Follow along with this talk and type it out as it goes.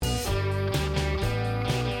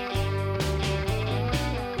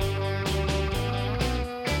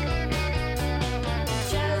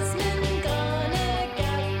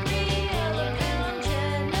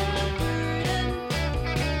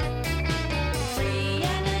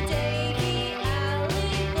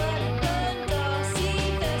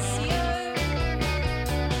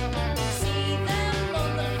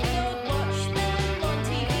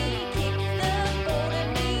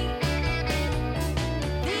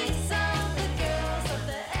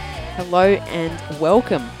Hello and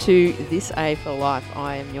welcome to This A for Life.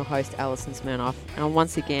 I am your host, Alison Smirnoff, and I'm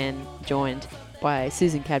once again joined by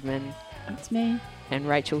Susan Cadman. That's me. And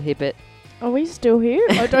Rachel Hibbett. Are we still here?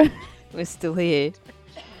 I don't. We're still here.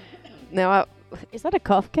 Now, Is that a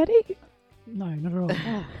cough, Caddy? No, not at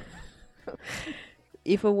all.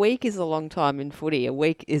 if a week is a long time in footy, a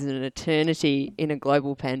week is an eternity in a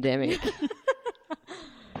global pandemic.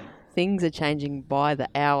 Things are changing by the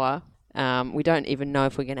hour. We don't even know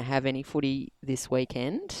if we're going to have any footy this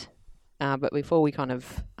weekend. But before we kind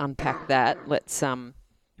of unpack that, let's... Well,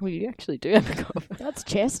 you actually do have a cough. That's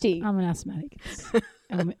chesty. I'm an asthmatic.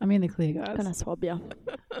 I'm in the clear, guys. I'm going to swab you.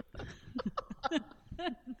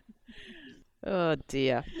 Oh,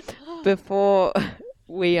 dear. Before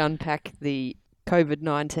we unpack the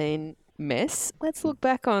COVID-19 mess, let's look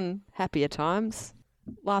back on happier times.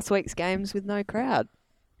 Last week's games with no crowd.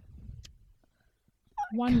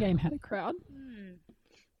 One game had a crowd.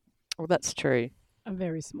 Well, that's true. A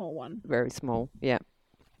very small one. Very small, yeah.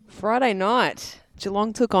 Friday night,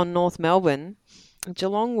 Geelong took on North Melbourne.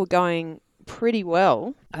 Geelong were going pretty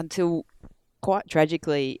well until, quite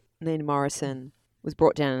tragically, Nina Morrison was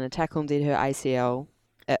brought down in a tackle and did her ACL.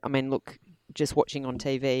 Look, just watching on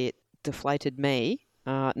TV, it deflated me.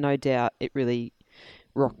 No doubt it really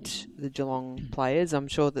rocked the Geelong players. I'm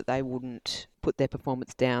sure that they wouldn't put their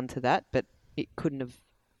performance down to that, but it couldn't have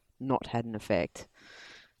not had an effect.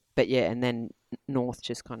 But yeah, and then North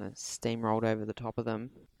just kind of steamrolled over the top of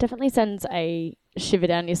them. Definitely sends a shiver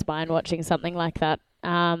down your spine watching something like that.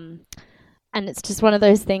 And it's just one of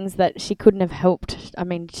those things that she couldn't have helped. I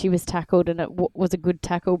mean, she was tackled and it was a good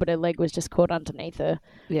tackle, but her leg was just caught underneath her.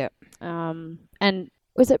 Yeah. And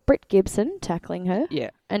was it Britt Gibson tackling her? Yeah.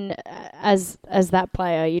 And as that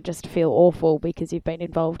player, you just feel awful because you've been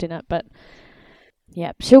involved in it. But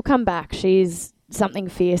yeah, she'll come back. She's something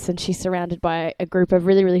fierce and she's surrounded by a group of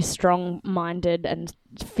really, really strong-minded and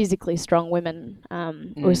physically strong women.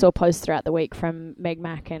 We saw posts throughout the week from Meg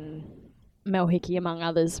Mack and Mel Hickey, among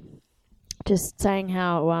others, just saying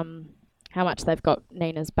how much they've got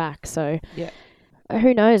Nina's back. So yeah,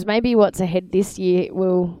 who knows? Maybe what's ahead this year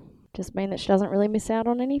will just mean that she doesn't really miss out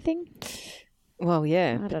on anything. Well,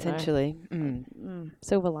 yeah, I don't potentially.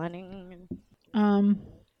 Silver lining.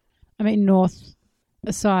 North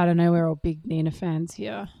aside, I know we're all big Nina fans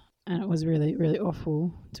here, and it was really, really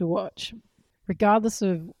awful to watch. Regardless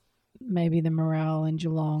of maybe the morale in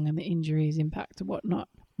Geelong and the injuries impact and whatnot,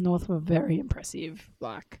 North were very impressive.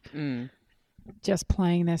 Just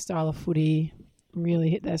playing their style of footy, really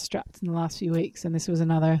hit their straps in the last few weeks, and this was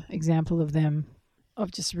another example of them of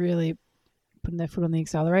just really putting their foot on the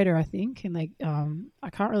accelerator, I think. And I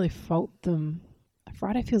can't really fault them.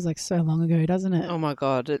 Friday feels like so long ago, doesn't it? Oh my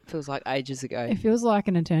God, it feels like ages ago. It feels like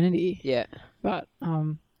an eternity. Yeah. But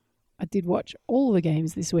I did watch all the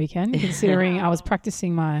games this weekend, considering I was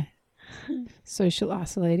practicing my social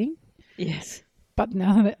isolating. Yes. But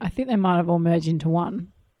now I think they might have all merged into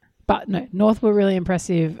one. But no, North were really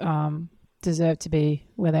impressive, deserve to be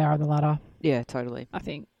where they are on the ladder. Yeah, totally. I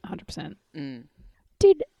think 100%.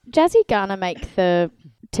 Did Jazzy Garner make the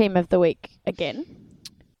team of the week again?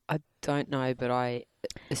 I don't know, but I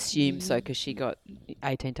assume so because she got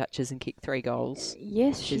 18 touches and kicked 3 goals.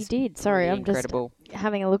 Yes, she did. Sorry, really I'm incredible. Just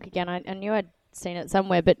having a look again. I knew I'd seen it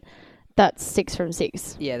somewhere, but that's 6 from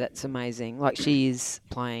 6. Yeah, that's amazing. Like, she is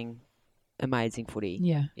playing amazing footy.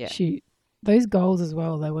 Yeah. Yeah. Those goals as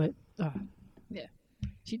well, they were,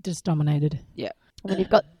 she just dominated. Yeah. When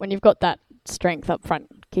you've got that strength up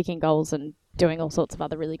front, kicking goals and doing all sorts of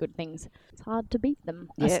other really good things, it's hard to beat them.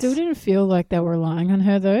 Yes. I still didn't feel like they were relying on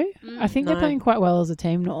her though. I think No. they're playing quite well as a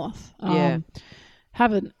team, North. Yeah.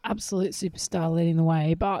 Have an absolute superstar leading the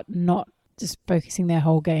way, but not just focusing their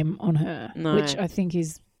whole game on her, No. which I think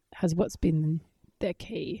has what's been their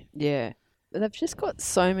key. Yeah. They've just got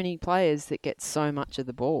so many players that get so much of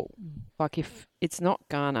the ball. Like, if it's not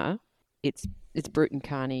Garner, it's Bruton,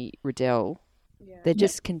 Carney, Riddell. Yeah. They're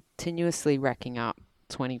just continuously racking up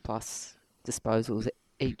 20 plus disposals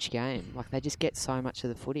each game. Like, they just get so much of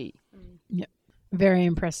the footy. Yeah. Very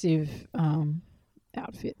impressive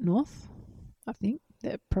outfit, North. I think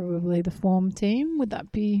they're probably the form team. Would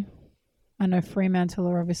that be? I know Fremantle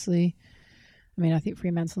are obviously. I think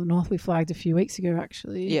Fremantle and North we flagged a few weeks ago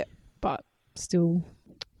actually. Yeah. But still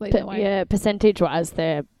leading the way. Yeah, percentage-wise,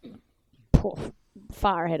 they're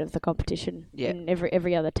far ahead of the competition in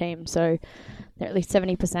every other team. So they're at least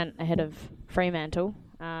 70% ahead of Fremantle.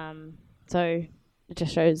 So it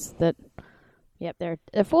just shows that, they're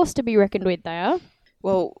a force to be reckoned with, they are.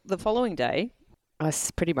 Well, the following day, I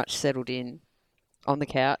pretty much settled in on the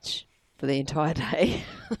couch for the entire day.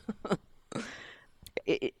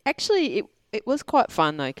 It It was quite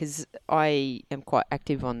fun though, because I am quite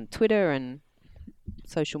active on Twitter and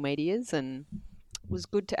social medias, and it was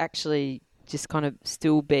good to actually just kind of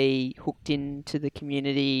still be hooked into the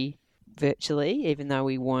community virtually, even though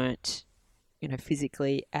we weren't,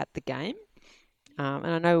 physically at the game. And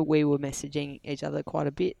I know we were messaging each other quite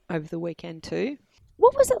a bit over the weekend too.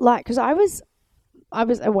 What was it like? Because I was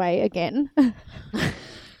away again.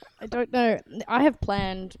 I don't know. I have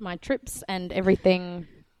planned my trips and everything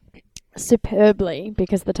superbly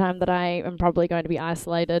because the time that I am probably going to be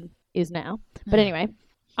isolated is now. But anyway,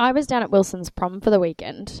 I was down at Wilson's prom for the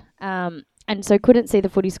weekend, and so couldn't see the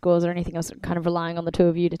footy scores or anything. I was kind of relying on the two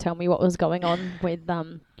of you to tell me what was going on with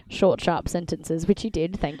short, sharp sentences, which you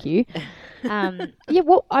did. Thank you.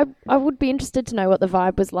 Well, I would be interested to know what the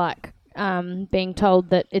vibe was like, being told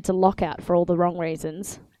that it's a lockout for all the wrong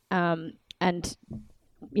reasons, and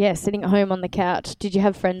sitting at home on the couch. Did you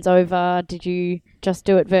have friends over? Did you just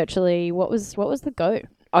do it virtually? What was the go?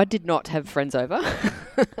 I did not have friends over.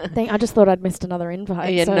 I just thought I'd missed another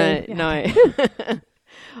invite. No.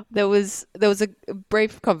 There was a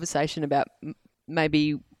brief conversation about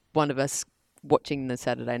maybe one of us watching the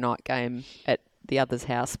Saturday night game at the other's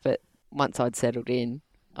house, but once I'd settled in,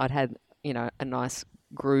 I'd had, a nice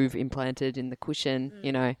groove implanted in the cushion,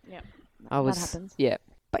 I was, that happens. Yeah.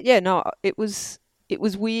 But yeah, no, it was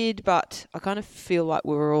weird, but I kind of feel like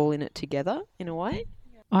we were all in it together in a way.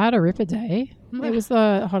 I had a ripper day. It was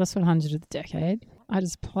the hottest 100 of the decade. I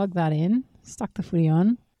just plugged that in, stuck the footy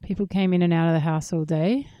on. People came in and out of the house all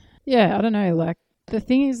day. Yeah, I don't know. Like, the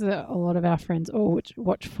thing is that a lot of our friends all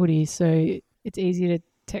watch footy, so it's easy to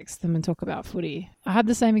text them and talk about footy. I had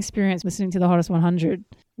the same experience listening to the Hottest 100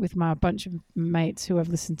 with my bunch of mates who have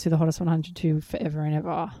listened to the Hottest 100 too forever and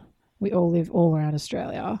ever. We all live all around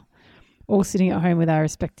Australia, all sitting at home with our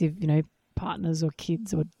respective, partners or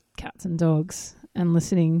kids or cats and dogs and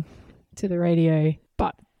listening to the radio,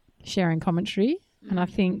 but sharing commentary. And I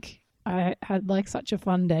think I had such a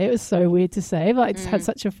fun day. It was so weird to say, but I just had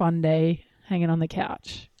such a fun day hanging on the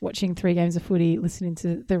couch, watching 3 games of footy, listening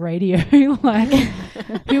to the radio. Who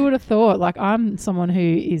would have thought? I'm someone who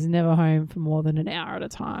is never home for more than an hour at a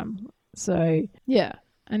time. So, yeah.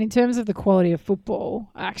 And in terms of the quality of football,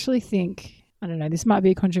 I actually think, I don't know, this might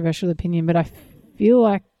be a controversial opinion, but I feel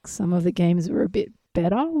like some of the games were a bit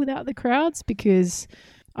better without the crowds, because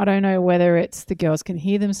I don't know whether it's the girls can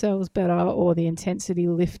hear themselves better or the intensity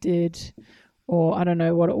lifted, or I don't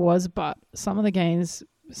know what it was, but some of the games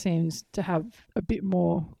seems to have a bit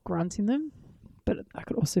more grunt in them, but I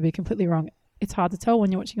could also be completely wrong. It's hard to tell when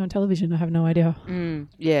you're watching on television. I have no idea.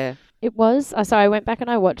 Yeah. It was. So I went back and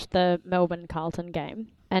I watched the Melbourne Carlton game,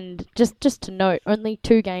 and just to note, only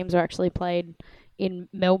 2 games are actually played in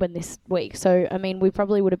Melbourne this week. So, I mean, we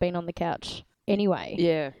probably would have been on the couch anyway.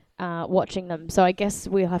 Yeah. Watching them. So I guess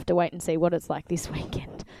we'll have to wait and see what it's like this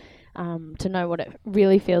weekend to know what it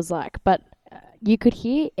really feels like. But you could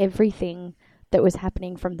hear everything that was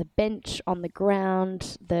happening from the bench, on the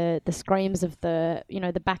ground, the screams of the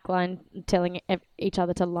back line telling each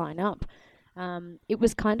other to line up. It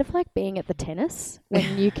was kind of like being at the tennis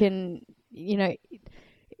when you can,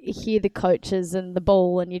 hear the coaches and the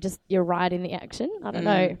ball and you're right in the action. I don't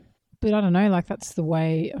know. But I don't know, that's the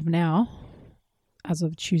way of now. As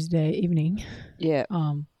of Tuesday evening, yeah,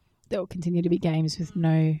 there will continue to be games with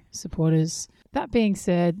no supporters. That being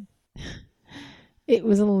said, it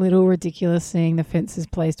was a little ridiculous seeing the fences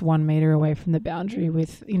placed 1 metre away from the boundary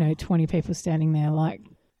with 20 people standing there.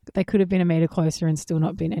 They could have been a metre closer and still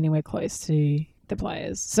not been anywhere close to the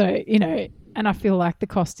players. So and I feel like the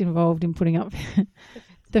cost involved in putting up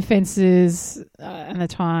the fences and the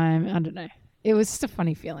time, I don't know. It was just a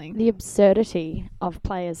funny feeling. The absurdity of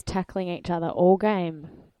players tackling each other all game.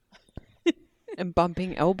 And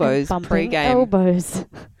bumping elbows pre-game. Elbows.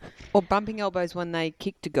 Or bumping elbows when they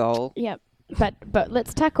kicked a goal. Yep. But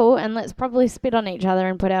let's tackle and let's probably spit on each other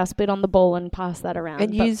and put our spit on the ball and pass that around.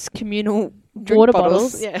 And use communal water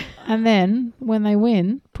bottles. Yeah. And then when they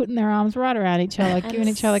win, putting their arms right around each other, giving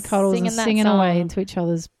each other cuddles and singing away into each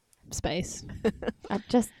other's space.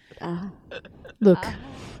 Look,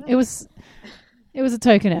 it was a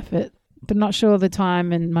token effort, but not sure the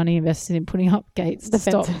time and money invested in putting up gates to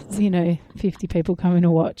stop, 50 people coming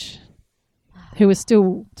to watch, who were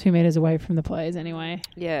still 2 meters away from the players anyway.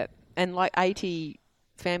 Yeah, and 80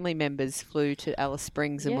 family members flew to Alice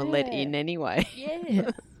Springs and were let in anyway.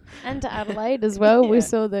 Yeah. And to Adelaide as well. We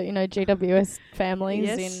saw the, GWS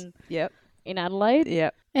families in Adelaide.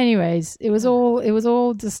 Yep. Anyways, it was all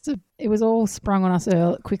sprung on us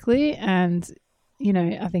quickly, and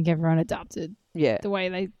I think everyone adapted. Yeah. The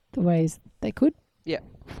ways they could. Yeah.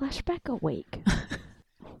 Flashback a week.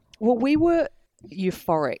 Well, we were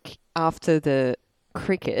euphoric after the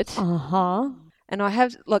cricket. Uh-huh. And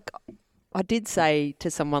I did say to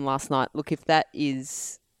someone last night, look, if that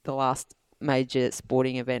is the last major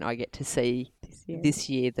sporting event I get to see this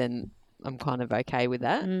year, then I'm kind of okay with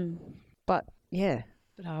that. Mm. But yeah,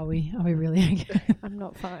 But are we really okay? I'm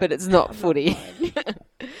not fine. but it's not footy.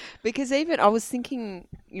 Because even I was thinking,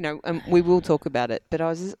 we will talk about it, but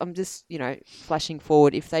I'm just, flashing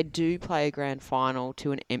forward. If they do play a grand final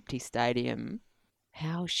to an empty stadium,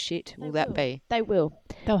 how shit will that be? They will.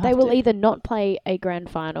 They'll They have will to. either not play a grand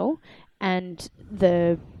final, and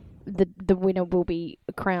the winner will be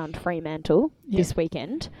crowned Fremantle this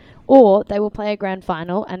weekend, or they will play a grand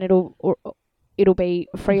final and it'll be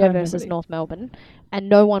Freo versus North Melbourne, and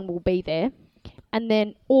no one will be there. And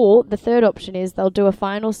then, or the third option is they'll do a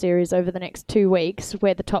final series over the next 2 weeks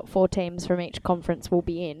where the top 4 teams from each conference will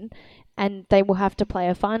be in, and they will have to play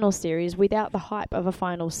a final series without the hype of a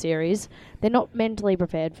final series. They're not mentally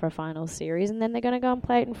prepared for a final series, and then they're going to go and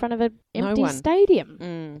play it in front of an empty one. stadium.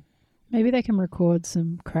 Mm. Maybe they can record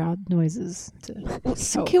some crowd noises to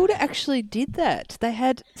St Kilda actually did that. They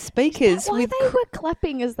had speakers Why with they were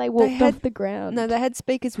clapping as they walked had- off the ground. no, they had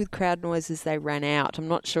speakers with crowd noises. They ran out. I'm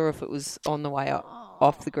not sure if it was on the way up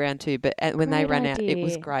off the ground too, but when they Great ran out, it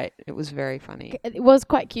was idea. great. It was very funny. It was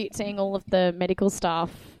quite cute seeing all of the medical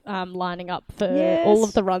staff lining up for Yes. all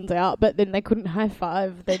of the runs out, but then they couldn't high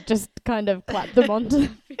five. They just kind of clapped them onto.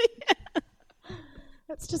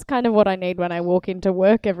 That's just kind of what I need when I walk into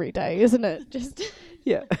work every day, isn't it? Just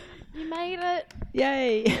Yeah. you made it.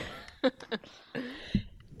 Yay.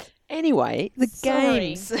 Anyway, the Sorry.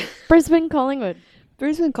 games. Brisbane Collingwood.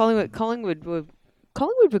 Brisbane, Collingwood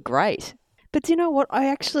were great. But do you know what?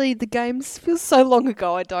 The games feel so long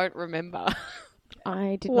ago, I don't remember.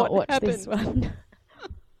 I did What not watch this one.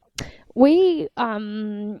 We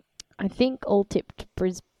I think all tipped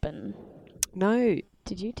Brisbane. No,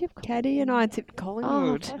 Did you tip? Caddy and I tipped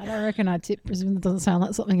Collingwood. Oh, I don't reckon I tip Brisbane. That doesn't sound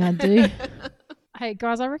like something I do. Hey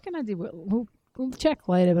guys, I reckon I did well. We'll check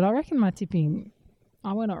later, but I reckon my tipping,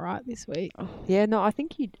 I went alright this week. Yeah, no, I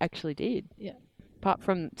think you actually did. Yeah. Apart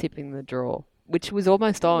from tipping the draw, which was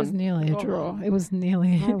almost It was on. nearly a draw. It was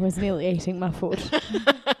nearly. I was nearly eating my foot.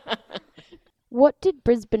 What did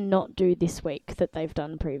Brisbane not do this week that they've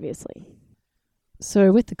done previously?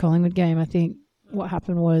 So with the Collingwood game, I think what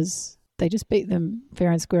happened was they just beat them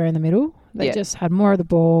fair and square in the middle. They Yeah. just had more of the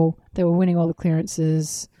ball. They were winning all the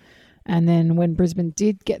clearances. And then when Brisbane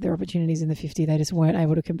did get their opportunities in the 50, they just weren't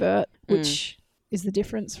able to convert, which is the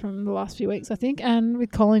difference from the last few weeks, I think. And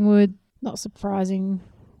with Collingwood, not surprising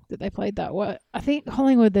that they played that well. I think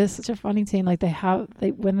Collingwood, they're such a funny team. Like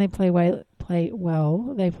when they play well,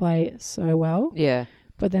 they play so well. Yeah.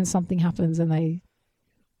 But then something happens and I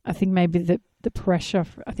think maybe the pressure,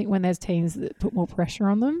 I think when there's teams that put more pressure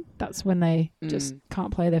on them, that's when they just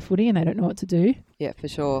can't play their footy and they don't know what to do. Yeah, for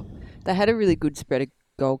sure. They had a really good spread of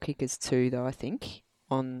goal kickers too, though, I think,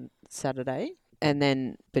 on Saturday. And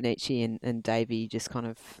then Benici and Davey just kind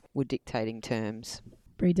of were dictating terms.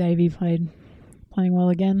 Bree Davey playing well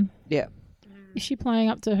again. Yeah. Is she playing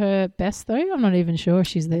up to her best though? I'm not even sure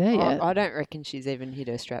she's there yet. I don't reckon she's even hit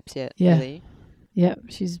her straps yet, Yeah. really. Yeah,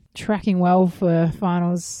 she's tracking well for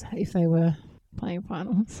finals if they were playing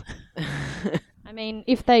finals. I mean,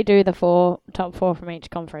 if they do the top four from each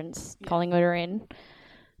conference, Collingwood are in.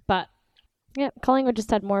 But, yeah, Collingwood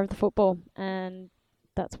just had more of the football, and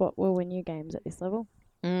that's what will win you games at this level.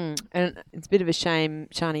 And it's a bit of a shame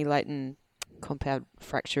Shani Layton compound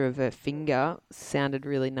fracture of her finger sounded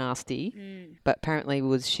really nasty, but apparently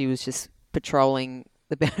she was just patrolling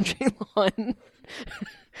the boundary line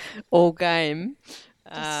all game.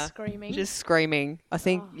 Screaming. Just screaming. I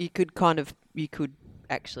think you could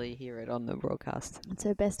actually hear it on the broadcast. It's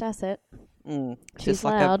her best asset. She's She's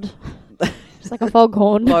like loud. She's like a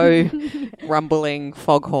foghorn. a low rumbling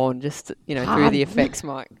foghorn, just through the effects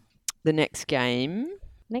mic. The next game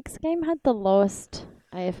Next game had the lowest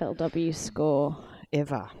AFLW score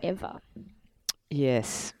ever.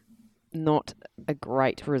 Yes, not a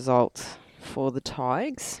great result for the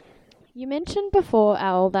Tigers. You mentioned before,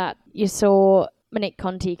 Al, that you saw Monique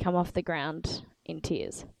Conti come off the ground in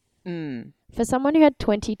tears. For someone who had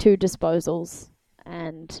 22 disposals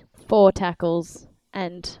and 4 tackles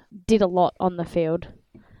and did a lot on the field,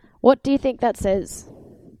 what do you think that says?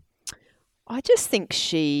 I just think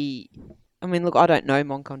look, I don't know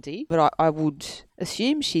Monconti, but I would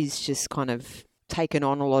assume she's just kind of taken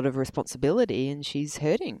on a lot of responsibility and she's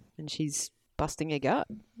hurting and she's busting her gut.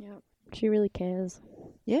 Yeah, she really cares.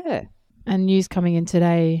 Yeah. And news coming in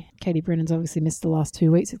today, Katie Brennan's obviously missed the last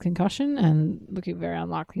 2 weeks of concussion and looking very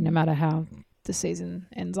unlikely, no matter how the season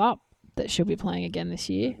ends up, that she'll be playing again this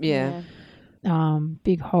year. Yeah.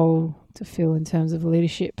 big hole to fill in terms of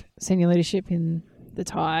leadership, senior leadership in the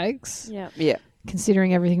Tigers. Yeah. Yeah.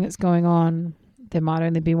 Considering everything that's going on, there might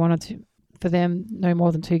only be one or two, for them, no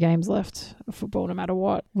more than 2 games left of football, no matter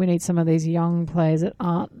what. We need some of these young players that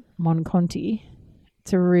aren't Monconti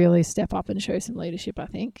to really step up and show some leadership, I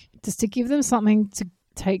think. Just to give them something to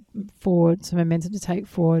take forward, some momentum to take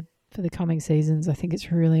forward for the coming seasons. I think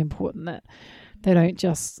it's really important that they don't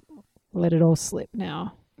just let it all slip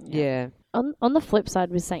now. Yeah. On the flip side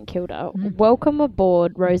with St Kilda, welcome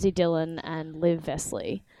aboard Rosie Dillon and Liv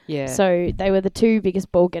Vesley. Yeah. So they were the 2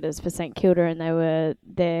 biggest ball getters for St Kilda, and they were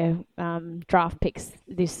their draft picks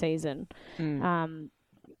this season. And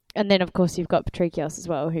then, of course, you've got Patrikios as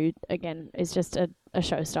well, who, again, is just a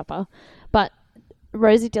showstopper. But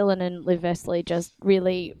Rosie Dillon and Liv Vesley just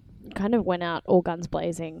really kind of went out all guns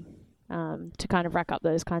blazing to kind of rack up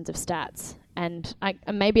those kinds of stats. And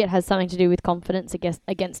maybe it has something to do with confidence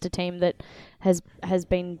against a team that has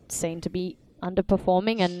been seen to be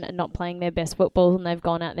underperforming and not playing their best football, and they've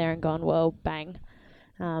gone out there and gone, well, bang.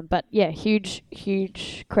 But, yeah,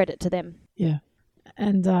 huge credit to them. Yeah.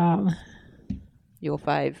 And Your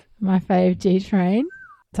fave. my fave, G-Train.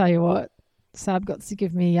 Tell you what, Sab got sick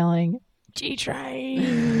of me yelling,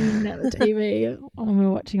 G-Train at the TV when we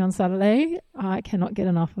were watching on Saturday. I cannot get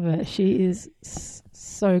enough of her. She is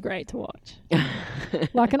so great to watch.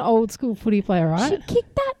 Like an old school footy player, right? She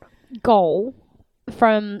kicked that goal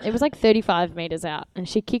it was like 35 metres out, and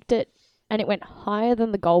she kicked it, and it went higher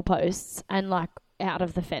than the goalposts and like out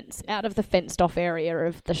of the fenced off area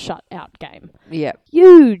of the shut-out game. Yeah.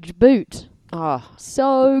 Huge boot. Oh,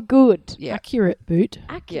 So good. yeah. Accurate boot.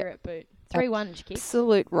 Accurate boot. 3-1 she kicked.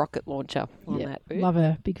 Absolute rocket launcher on that boot. Love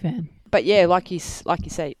her. Big fan. But yeah, like you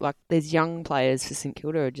say, like there's young players for St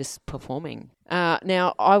Kilda who are just performing.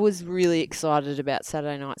 Now, I was really excited about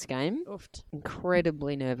Saturday night's game. Oofed.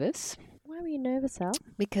 Incredibly nervous Why were you nervous, Al?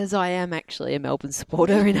 because I am actually a Melbourne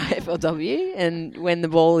supporter in AFLW, and when the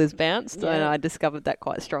ball is bounced, and I discovered that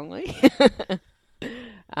quite strongly.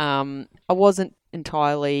 I wasn't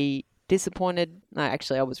entirely disappointed. No,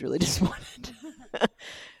 actually, I was really disappointed.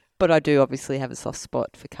 But I do obviously have a soft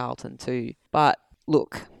spot for Carlton too. But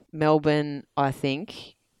look, Melbourne, I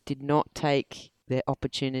think, did not take their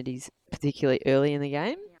opportunities particularly early in the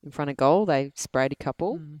game in front of goal. They sprayed a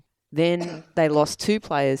couple. Then they lost 2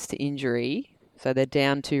 players to injury. So they're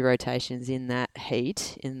down 2 rotations in that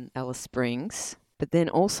heat in Alice Springs. But then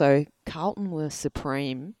also, Carlton were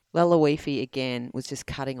supreme. Lalawifi, again, was just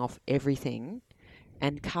cutting off everything.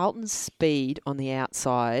 And Carlton's speed on the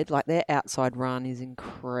outside, like their outside run is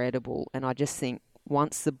incredible. And I just think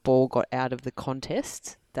once the ball got out of the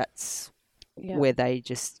contest, that's where they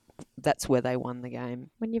won the game.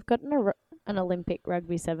 When you've got an Olympic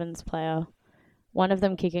rugby sevens player, one of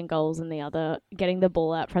them kicking goals and the other getting the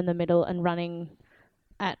ball out from the middle and running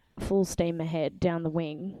at full steam ahead down the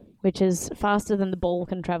wing, which is faster than the ball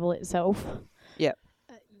can travel itself. Yep.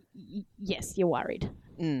 Yes, you're worried.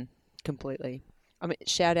 Completely. I mean,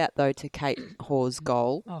 shout out though to Kate Hoare's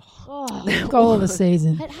goal. Oh, Goal of the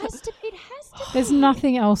season. it has to be. There's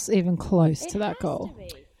nothing else even close to that goal.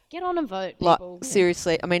 Get on and vote, Like, people.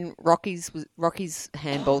 seriously, I mean, Rocky's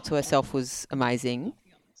handball to herself was amazing.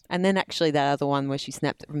 And then actually that other one where she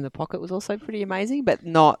snapped it from the pocket was also pretty amazing, but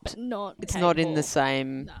it's not in the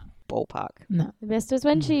same ballpark. No. The best was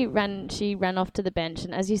when she ran off to the bench,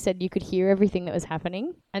 and as you said, you could hear everything that was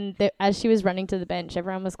happening. And as she was running to the bench,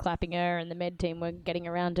 everyone was clapping her, and the med team were getting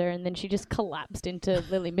around her, and then she just collapsed into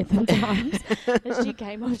Lily Mitham's arms as she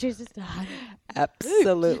came off. She was just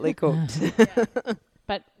Absolutely cooked.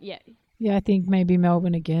 But yeah, Yeah, I think maybe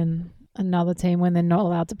Melbourne again, another team when they're not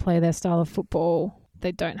allowed to play their style of football,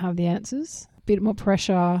 they don't have the answers. Bit more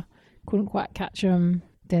pressure, couldn't quite catch them.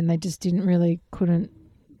 Then they just couldn't.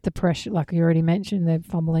 The pressure, like you already mentioned, they're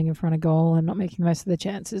fumbling in front of goal and not making the most of their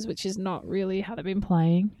chances, which is not really how they've been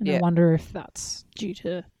playing. And I wonder if that's due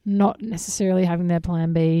to not necessarily having their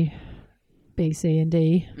plan B, C, and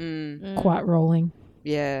D quite rolling.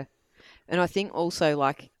 Yeah. And I think also,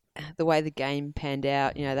 like, the way the game panned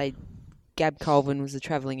out, Gab Colvin was a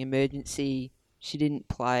travelling emergency. She didn't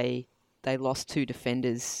play. They lost 2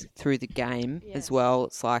 defenders through the game as well.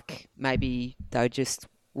 It's like maybe they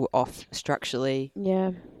were off structurally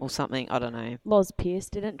or something. I don't know. Loz Pierce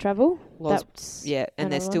didn't travel.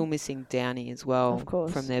 And they're still missing Downey as well, of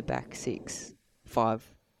course, from their back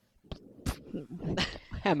 5.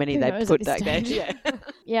 How many Who they knows put at that this game? stage?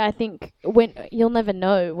 Yeah, I think when you'll never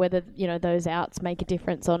know whether those outs make a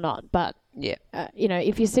difference or not. But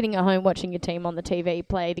if you're sitting at home watching your team on the TV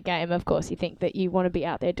play the game, of course you think that you want to be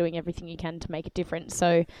out there doing everything you can to make a difference.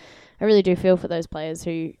 So I really do feel for those players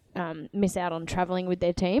who miss out on travelling with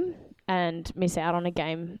their team and miss out on a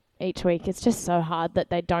game each week. It's just so hard that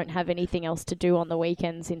they don't have anything else to do on the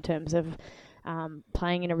weekends in terms of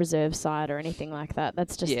playing in a reserve side or anything like that.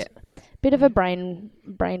 That's just a bit of a brain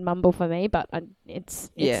mumble for me, but it's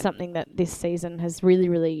something that this season has really,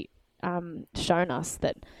 really shown us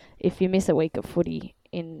that if you miss a week of footy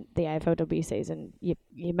in the AFLW season, you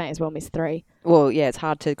may as well miss 3. Well, yeah, it's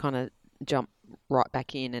hard to kind of jump right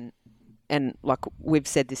back in and like we've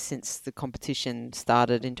said this since the competition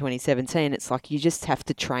started in 2017, it's like you just have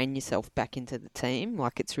to train yourself back into the team.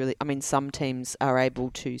 Like it's really, I mean, some teams are able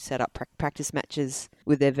to set up practice matches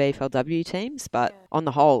with their VFLW teams, but on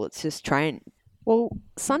the whole, it's just train. Well,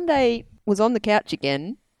 Sunday was on the couch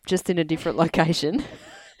again, just in a different location.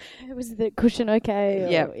 It was the cushion okay?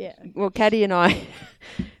 Yeah. Well, Caddy and I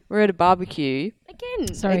were at a barbecue.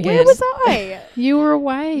 Again. Sorry, where was I? You were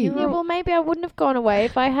away. Yeah, well, maybe I wouldn't have gone away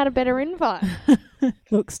if I had a better invite.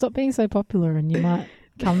 Look, stop being so popular and you might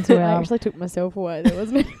come to I our... actually took myself away there,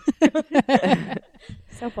 wasn't it?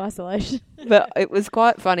 Self-isolation. But it was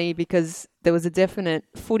quite funny because there was a definite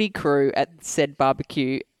footy crew at said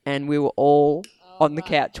barbecue and we were all on the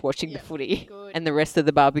couch watching the footy. Good. And the rest of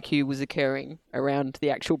the barbecue was occurring around the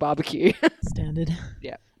actual barbecue. Standard.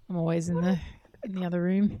 Yeah. I'm always in the other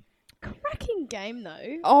room. Cracking game,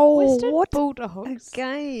 though. Oh, Western what Bulldogs. a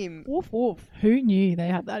game. Woof, woof. Who knew they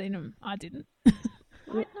had that in them? I didn't.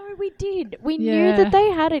 No, we did. We knew that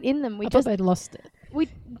they had it in them. I thought they'd lost it. We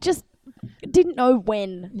just didn't know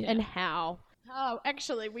when and how. Oh,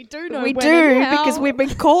 actually, we do know We when do, and how. because we've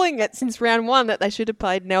been calling it since round 1 that they should have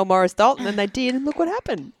played Nell Morris Dalton, and they did, and look what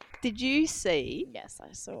happened. Did you see Yes,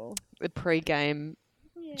 I saw. the pre-game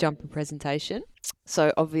jumper presentation?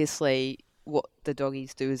 So obviously what the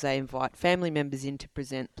doggies do is they invite family members in to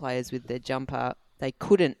present players with their jumper. They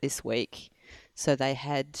couldn't this week, so they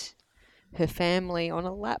had her family on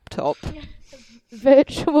a laptop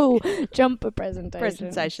Virtual jumper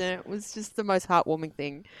presentation. It was just the most heartwarming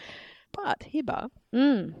thing. But Hiba,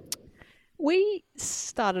 we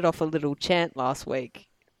started off a little chant last week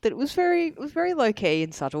that it was very low key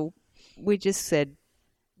and subtle. We just said,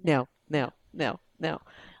 now.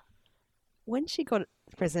 When she got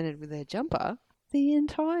presented with her jumper, the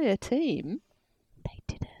entire team, They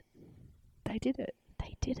did it. they did it.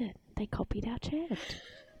 They did it. They copied our chant.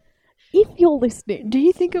 If you're listening, Do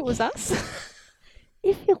you think it was us?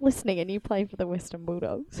 if you're listening and you play for the Western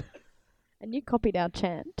Bulldogs and you copied our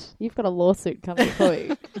chant, you've got a lawsuit coming for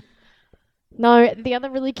you. No, the other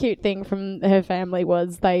really cute thing from her family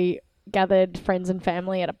was they gathered friends and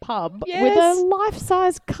family at a pub with a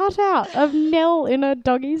life-size cutout of Nell in a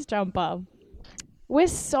doggies jumper. We're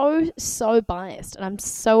so biased, and I'm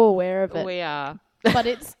so aware of it. We are. But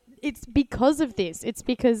it's because of this. It's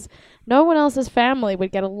because no one else's family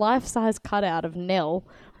would get a life-size cutout of Nell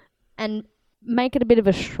and make it a bit of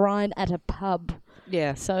a shrine at a pub.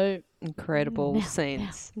 Yeah. So Incredible Nell,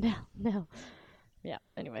 scenes. Nell. Yeah,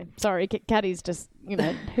 anyway. Sorry, Caddy's just,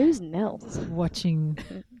 who's Nell? Watching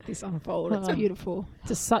this unfold. It's Oh. beautiful.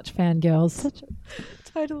 Just such fangirls.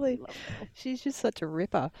 Totally. She's just such a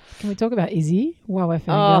ripper. Can we talk about Izzy while we're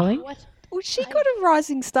fangirling? What? Well, she got a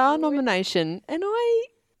Rising Star nomination, and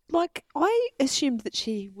I assumed that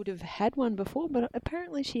she would have had one before, but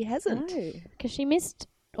apparently she hasn't. No, because she missed,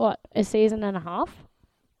 a season and a half?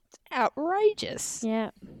 Outrageous.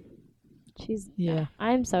 Yeah. Yeah.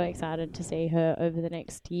 I'm so excited to see her over the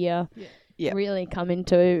next year Yeah. really come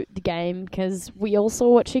into the game, because we all saw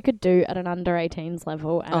what she could do at an under-18s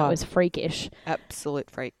level, and it was freakish. Absolute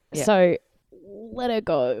freak. Yeah. So let her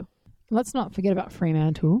go. Let's not forget about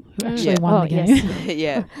Fremantle, who actually won the game. Yes.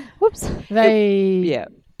 yeah. Whoops. They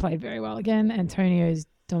played very well again. Antonio's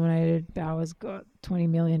dominated. Bauer's got 20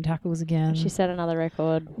 million tackles again. She set another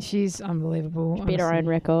record. She's unbelievable. She beat her own honestly.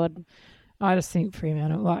 record. I just think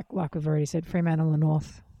Fremantle, like we've already said, Fremantle and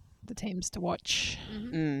North, the teams to watch.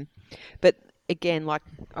 Mm. But again,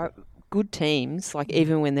 good teams,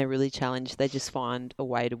 even when they're really challenged, they just find a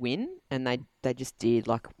way to win, and they just did.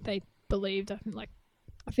 They believed.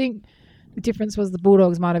 I think the difference was the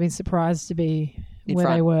Bulldogs might have been surprised to be In where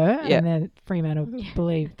front. they were, Yeah. and then Fremantle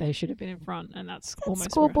believed they should have been in front, and that's almost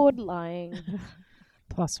Scoreboard lying.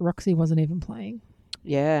 Plus, Roxy wasn't even playing.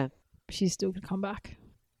 Yeah. She's still going to come back,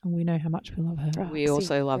 and we know how much we love her. We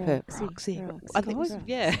also love her. Roxy. I think,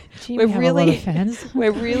 yeah. Gee, We're we have a lot really- of fans.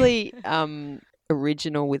 We're really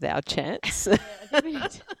original with our chants.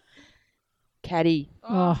 Caddy.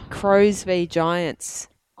 Oh, Crows v Giants.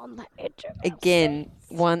 On the edge of our Again,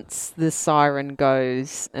 once the siren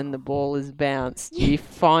goes and the ball is bounced, you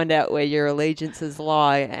find out where your allegiances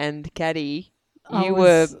lie. And Caddy, I you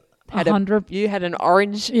was had 100. you had an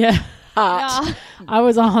orange Yeah. heart. I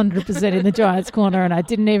was 100% in the Giants' corner and I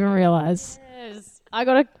didn't even realise. Yes. I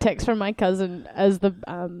got a text from my cousin as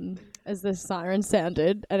the siren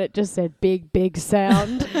sounded, and it just said big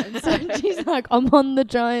sound. And so she's like, I'm on the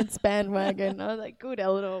Giants bandwagon. I was like, good,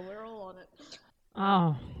 Eleanor, we're all on it.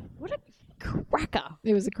 Oh, What a cracker.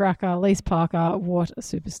 it was a cracker. Lise Parker, what a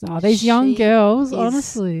superstar. These young She girls, is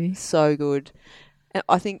honestly. So good. And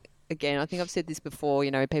I think I've said this before,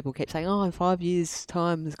 people keep saying, oh, in 5 years'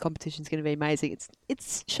 time, the competition's going to be amazing.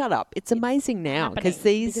 It's shut up. It's amazing now because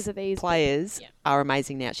because of these these players people. are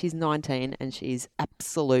amazing now. She's 19 and she's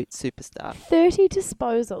absolute superstar. 30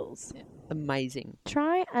 disposals. Amazing.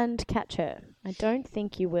 Try and catch her. I don't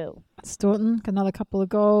think you will. Staunton, another couple of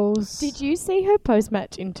goals. Did you see her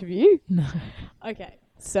post-match interview? No. Okay,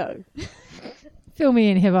 so Fill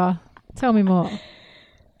me in, Hiba. Tell me more.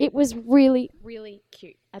 it was really, really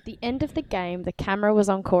cute. At the end of the game, the camera was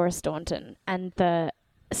on Cora Staunton and the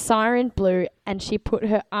siren blew and she put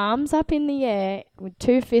her arms up in the air with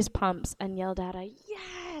 2 fist pumps and yelled at her,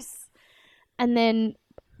 yes! And then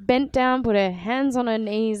bent down, put her hands on her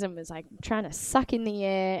knees and was like trying to suck in the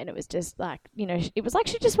air, and it was just like, it was like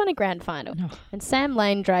she just won a grand final. Oh. And Sam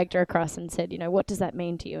Lane dragged her across and said, what does that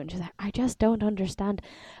mean to you? And she's like, I just don't understand.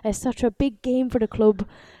 It's such a big game for the club.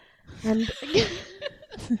 And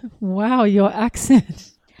Wow, your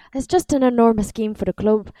accent. it's just an enormous game for the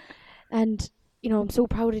club. And, I'm so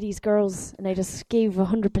proud of these girls. And they just gave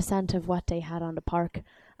 100% of what they had on the park.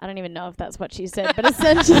 I don't even know if that's what she said, but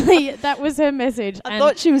essentially that was her message. I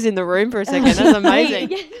thought she was in the room for a second. That's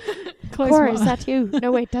amazing. Close Cora, my is that you?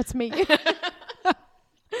 No, wait, that's me.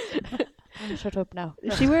 Shut up now.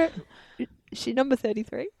 Is she number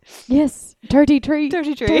 33? Yes, 33.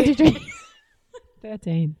 33. 33.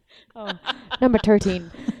 13. Oh, number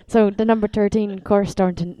 13. So the number 13, Cora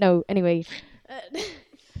Staunton. No, anyway.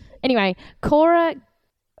 Anyway, Cora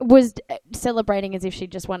was celebrating as if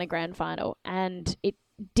she'd just won a grand final, and it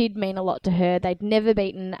did mean a lot to her. They'd never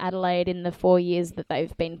beaten Adelaide in the 4 years that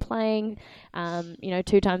they've been playing,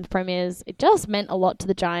 2 times premiers. It just meant a lot to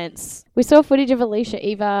the Giants. We saw footage of Alicia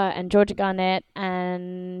Eva and Georgia Garnett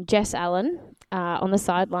and Jess Allen on the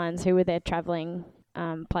sidelines, who were their travelling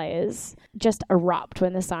players, just erupt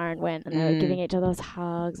when the siren went, and they were giving each other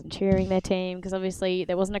hugs and cheering their team, because obviously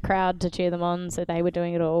there wasn't a crowd to cheer them on, so they were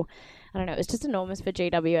doing it all. I don't know, it was just enormous for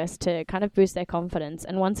GWS to kind of boost their confidence.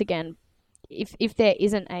 And once again, if there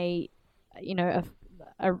isn't a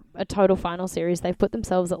total final series, they've put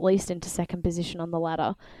themselves at least into second position on the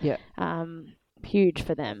ladder. Yeah. Huge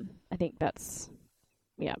for them. I think that's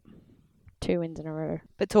 2 wins in a row.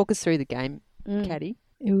 But talk us through the game, Caddy.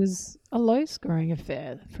 It was a low-scoring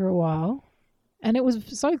affair for a while, and it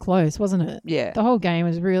was so close, wasn't it? Yeah. The whole game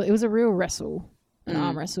was real. It was a real wrestle, an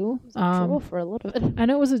arm wrestle. Draw for a lot of it.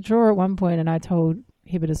 And it was a draw at one point, and I told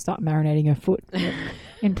Hiba to start marinating her foot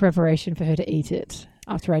in preparation for her to eat it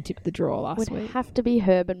after I tipped the draw last Would week. have to be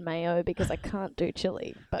herb and mayo because I can't do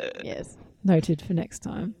chili. But yes, Noted for next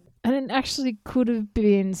time. And it actually could have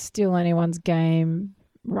been still anyone's game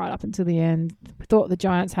right up until the end. Thought the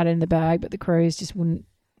Giants had it in the bag, but the Crows just wouldn't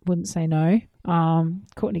say no.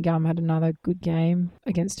 Courtney Gum had another good game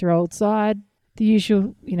against her old side. The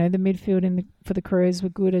usual, the midfield for the Crows were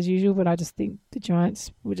good as usual, but I just think the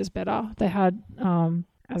Giants were just better. They had,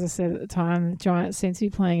 as I said at the time, the Giants seemed to be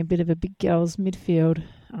playing a bit of a big girls midfield.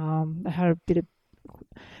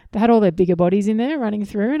 They had all their bigger bodies in there running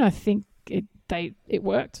through, and I think it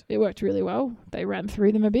worked. It worked really well. They ran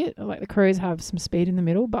through them a bit. Like the Crows have some speed in the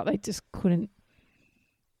middle, but they just couldn't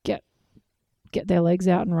get their legs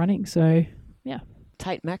out and running. So, yeah.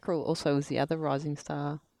 Tate Mackerel also was the other Rising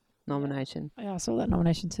Star nomination. Yeah, I saw that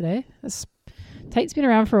nomination today. Tate's been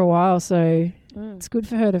around for a while, so it's good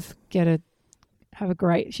for her to she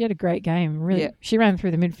had a great game. Really, She ran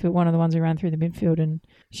through the midfield. One of the ones who ran through the midfield, and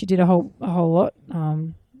she did a whole lot.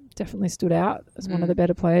 Definitely stood out as one of the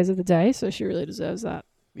better players of the day. So she really deserves that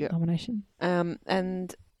nomination.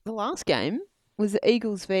 And the last game was the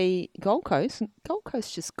Eagles v Gold Coast. Gold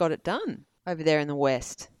Coast just got it done over there in the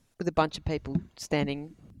west with a bunch of people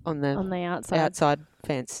standing on the outside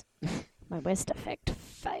fence. My West Effect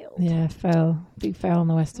failed. Yeah, big fail on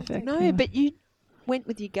the West Effect. No, but you went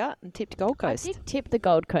with your gut and tipped Gold Coast. I did tip the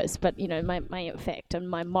Gold Coast, but my effect and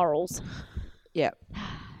my morals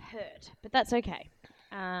hurt. But that's okay.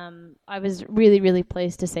 I was really, really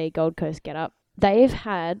pleased to see Gold Coast get up. They've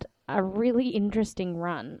had a really interesting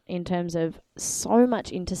run in terms of so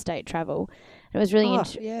much interstate travel. It was really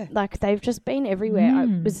like they've just been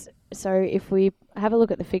everywhere. So if we have a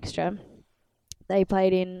look at the fixture, they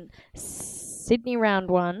played in Sydney round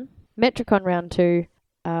 1, Metricon round 2,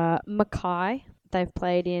 Mackay. They've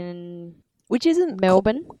played in which isn't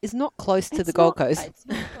Melbourne. is not close to the It's Gold not- Coast. It's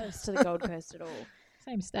not close to the Gold Coast at all.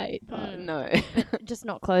 Same state, but No. But just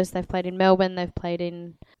not close. They've played in Melbourne. They've played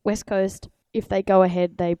in West Coast. If they go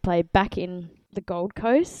ahead, they play back in the Gold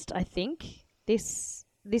Coast, I think, this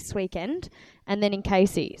weekend, and then in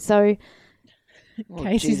Casey. So Oh,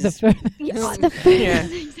 Casey's the Jesus. furthest. yeah,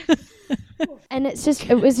 the Yeah. And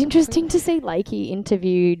it was interesting to see Lakey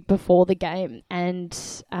interviewed before the game, and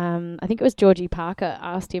I think it was Georgie Parker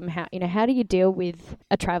asked him how do you deal with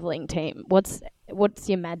a travelling team? What's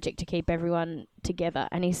your magic to keep everyone together?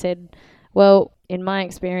 And he said, well, in my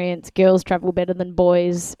experience, girls travel better than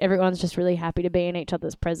boys. Everyone's just really happy to be in each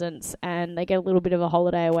other's presence, and they get a little bit of a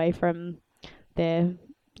holiday away from their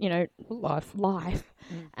life.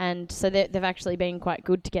 And so they've actually been quite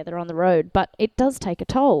good together on the road, but it does take a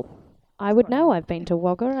toll. I would know. I've been to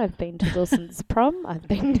Wagga. I've been to Wilson's prom. I've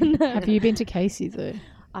been. Have you been to Casey though?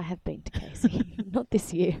 I have been to Casey. Not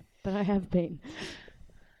this year, but I have been.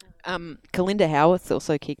 Kalinda Howarth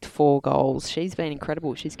also kicked 4 goals. She's been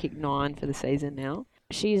incredible. She's kicked 9 for the season now.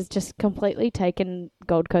 She's just completely taken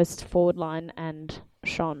Gold Coast forward line and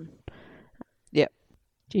shone.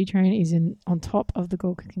 G-Train is on top of the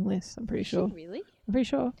goal kicking list. I'm pretty sure. Really? I'm pretty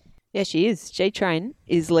sure. Yeah, she is. G-Train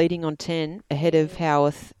is leading on 10 ahead of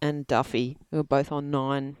Howarth and Duffy, who are both on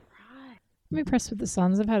 9. I'm impressed with the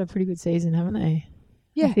Suns. They've had a pretty good season, haven't they?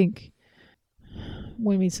 Yeah. I think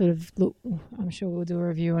when we sort of look, I'm sure we'll do a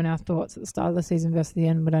review on our thoughts at the start of the season versus the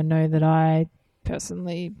end, but I know that I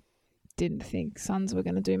personally didn't think Suns were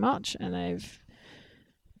going to do much, and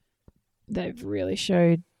they've really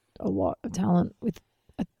showed a lot of talent with.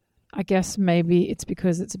 I guess maybe it's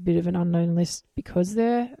because it's a bit of an unknown list because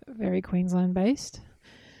they're very Queensland based.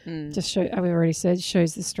 Just I've already said,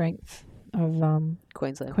 shows the strength of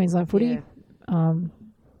Queensland footy. Yeah.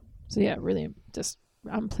 So yeah, really,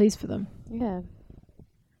 I'm pleased for them. Yeah.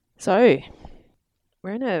 So,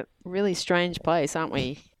 we're in a really strange place, aren't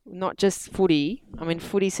we? Not just footy. I mean,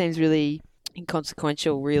 footy seems really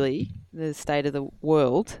inconsequential, really, the state of the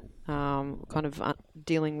world. Kind of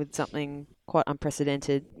dealing with something quite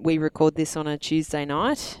unprecedented. We record this on a Tuesday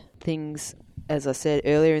night. Things, as I said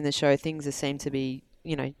earlier in the show, things seem to be,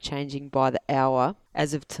 changing by the hour.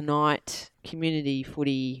 As of tonight, community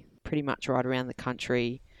footy pretty much right around the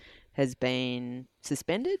country has been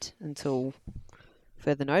suspended until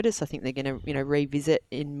further notice. I think they're going to, revisit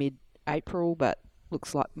in mid-April, but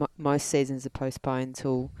looks like most seasons are postponed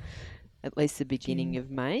till at least the beginning of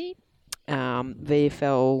May.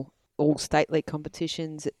 VFL all state league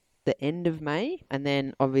competitions at the end of May, and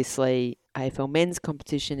then obviously AFL men's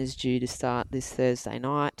competition is due to start this Thursday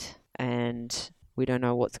night, and we don't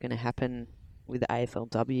know what's going to happen with the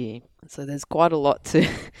AFLW. So there's quite a lot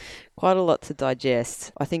to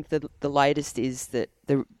digest. I think the latest is that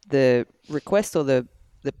the request or the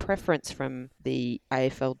preference from the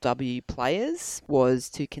AFLW players was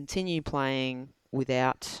to continue playing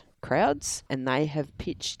without crowds, and they have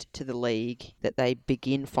pitched to the league that they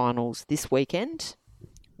begin finals this weekend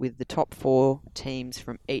with the top 4 teams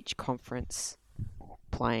from each conference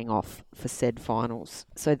playing off for said finals.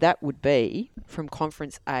 So that would be from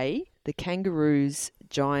Conference A, the Kangaroos,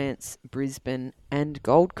 Giants, Brisbane and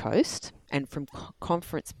Gold Coast, and from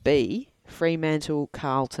Conference B, Fremantle,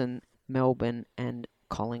 Carlton, Melbourne and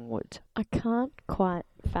Collingwood. I can't quite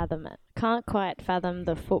fathom it. Can't quite fathom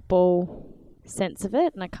the football sense of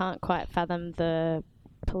it, and I can't quite fathom the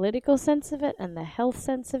political sense of it and the health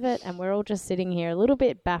sense of it, and we're all just sitting here a little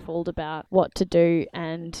bit baffled about what to do,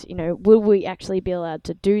 and will we actually be allowed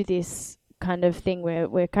to do this kind of thing where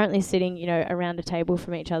we're currently sitting around a table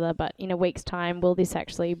from each other, but in a week's time will this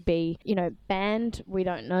actually be banned? We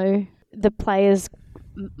don't know. The players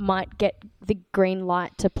might get the green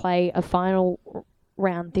light to play a final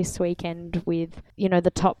round this weekend with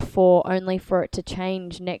the top 4, only for it to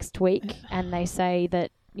change next week, and they say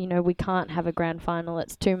that we can't have a grand final,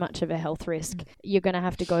 it's too much of a health risk. You're going to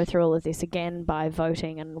have to go through all of this again by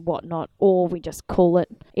voting and whatnot, or we just call it.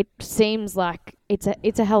 It seems like it's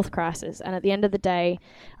a health crisis, and at the end of the day,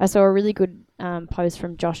 I saw a really good post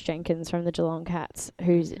from Josh Jenkins from the Geelong Cats,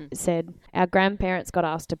 who said, our grandparents got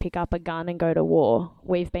asked to pick up a gun and go to war.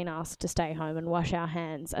 We've been asked to stay home and wash our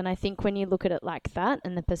hands. And I think when you look at it like that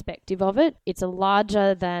and the perspective of it, it's a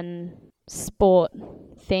larger than sport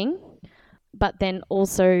thing. But then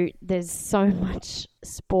also there's so much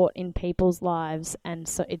sport in people's lives, and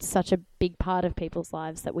so it's such a big part of people's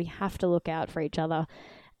lives that we have to look out for each other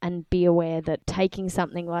and be aware that taking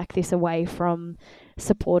something like this away from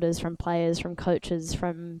supporters, from players, from coaches,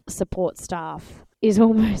 from support staff is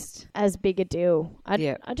almost as big a deal.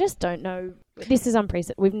 I just don't know. This is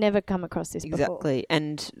unprecedented. We've never come across this before. Exactly.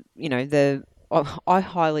 And, I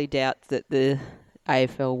highly doubt that the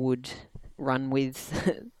AFL would run with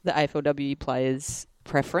the AFLW players'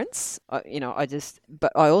 preference.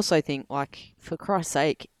 But I also think, like, for Christ's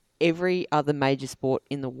sake, every other major sport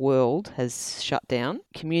in the world has shut down.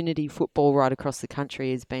 Community football right across the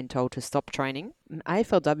country has been told to stop training. And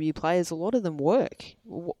AFLW players, a lot of them work.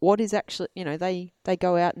 What is actually, they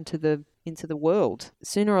go out into the world.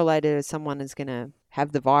 Sooner or later, someone is going to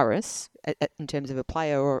have the virus in terms of a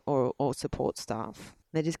player or support staff.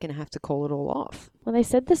 They're just going to have to call it all off. Well, they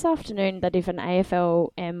said this afternoon that if an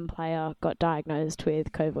AFLM player got diagnosed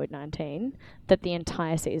with COVID-19, that the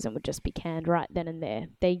entire season would just be canned right then and there.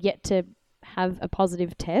 They're yet to have a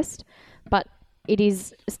positive test, but it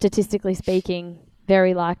is, statistically speaking,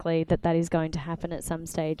 very likely that is going to happen at some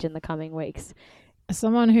stage in the coming weeks. As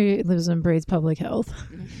someone who lives and breathes public health,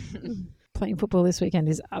 playing football this weekend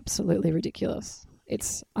is absolutely ridiculous.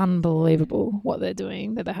 It's unbelievable what they're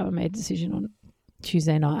doing, that they haven't made a decision on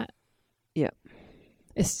Tuesday night. Yeah.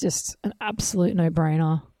 It's just an absolute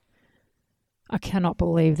no-brainer. I cannot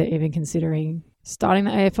believe they're even considering starting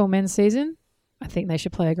the AFL men's season. I think they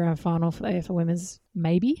should play a grand final for the AFL women's,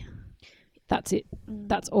 maybe. That's it.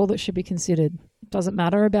 That's all that should be considered. It doesn't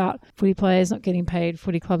matter about footy players not getting paid,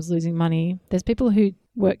 footy clubs losing money. There's people who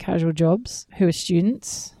work casual jobs, who are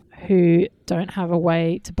students, who don't have a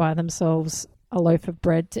way to buy themselves a loaf of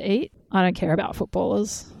bread to eat. I don't care about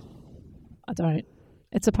footballers. I don't.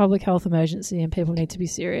 It's a public health emergency and people need to be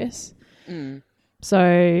serious.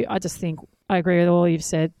 So I just think, I agree with all you've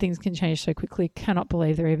said. Things can change so quickly. Cannot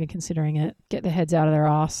believe they're even considering it. Get their heads out of their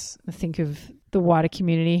ass and think of the wider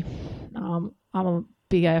community. I'm a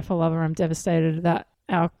big AFL lover. I'm devastated that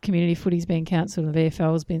our community footy's been cancelled. The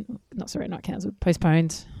VFL has been, not cancelled,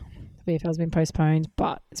 postponed. The VFL has been postponed,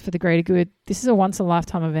 but it's for the greater good. This is a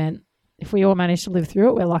once-in-a-lifetime event. If we all manage to live through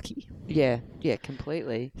it, we're lucky. Yeah,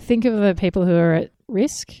 completely. Think of the people who are at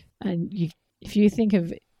risk, and if you think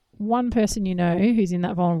of one person you know who's in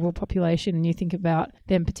that vulnerable population and you think about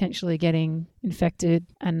them potentially getting infected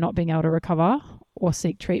and not being able to recover or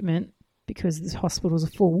seek treatment because the hospitals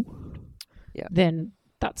are full, then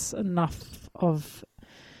that's enough of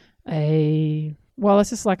it's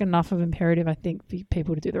just like enough of imperative, I think, for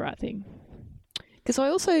people to do the right thing. Because I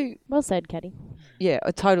also... Well said, Katie. Yeah,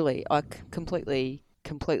 I completely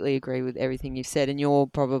agree with everything you've said, and you're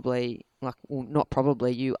probably,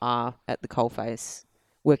 you are at the coalface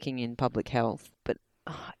working in public health, but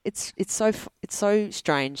it's so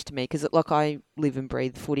strange to me because I live and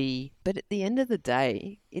breathe footy, but at the end of the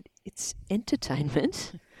day, it's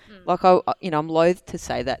entertainment. I'm loath to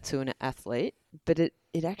say that to an athlete, but it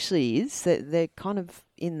actually is. They're kind of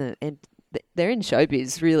they're in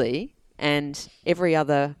showbiz really, and every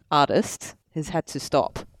other artist has had to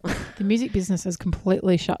stop. The music business has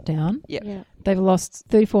completely shut down. Yeah. They've lost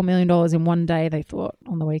 $34 million in one day, they thought,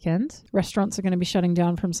 on the weekend. Restaurants are going to be shutting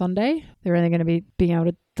down from Sunday. They're only going to be being able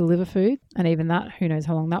to deliver food. And even that, who knows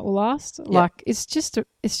how long that will last. Yeah. It's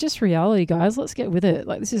just reality, guys. Let's get with it.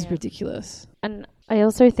 This is ridiculous. And I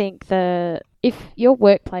also think if your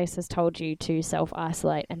workplace has told you to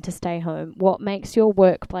self-isolate and to stay home, what makes your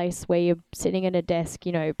workplace where you're sitting at a desk,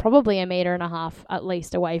 probably 1.5 meters at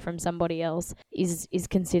least away from somebody else is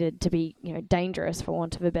considered to be, dangerous, for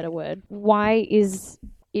want of a better word. Why is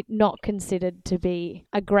it not considered to be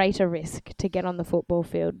a greater risk to get on the football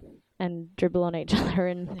field and dribble on each other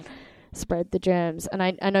and spread the germs? And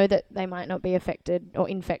I know that they might not be affected or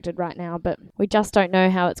infected right now, but we just don't know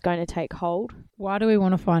how it's going to take hold. Why do we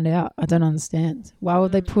want to find out? I don't understand. Why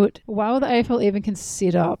would the AFL even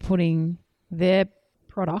consider putting their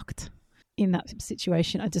product in that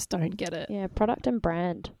situation? I just don't get it. Yeah, product and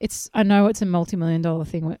brand. I know it's a multi-million-dollar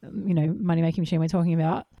thing, money-making machine we're talking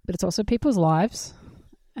about, but it's also people's lives,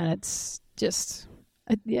 and it's just,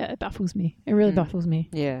 it baffles me. It really baffles me.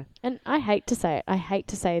 Yeah. And I hate to say it. I hate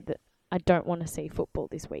to say that I don't want to see football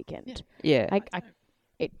this weekend. Yeah.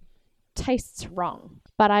 It tastes wrong.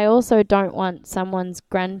 But I also don't want someone's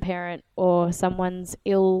grandparent or someone's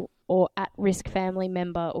ill or at-risk family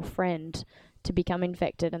member or friend to become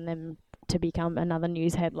infected and then to become another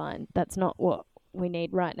news headline. That's not what we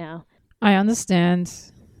need right now. I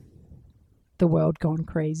understand the world gone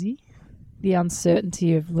crazy, the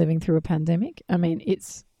uncertainty of living through a pandemic. I mean,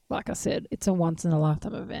 it's, like I said, it's a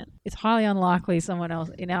once-in-a-lifetime event. It's highly unlikely someone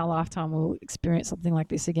else in our lifetime will experience something like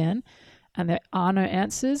this again. And there are no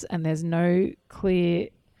answers and there's no clear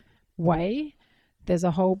way. There's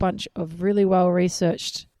a whole bunch of really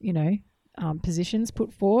well-researched, positions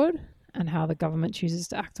put forward, and how the government chooses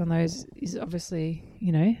to act on those is obviously,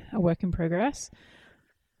 a work in progress.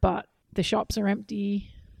 But the shops are empty.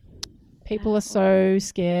 People are so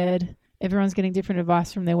scared. everyone's getting different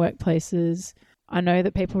advice from their workplaces. I know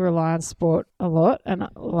that people rely on sport a lot, and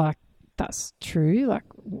like that's true. Like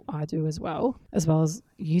I do as well as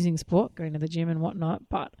using sport, going to the gym and whatnot.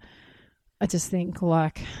 But I just think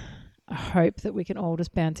like I hope that we can all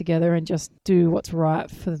just band together and just do what's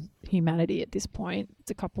right for humanity at this point.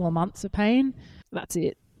 It's a couple of months of pain. That's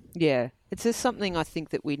it. Yeah, it's just something I think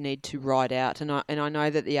that we need to ride out, and I know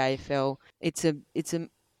that the AFL,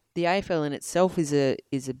 the AFL in itself is a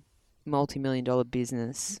multi-million-dollar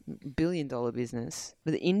business, billion-dollar business,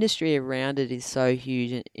 but the industry around it is so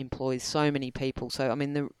huge and employs so many people. So I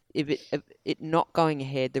mean, if it not going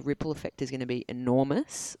ahead, the ripple effect is going to be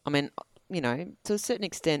enormous. I mean, you know, to a certain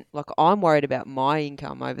extent, like I'm worried about my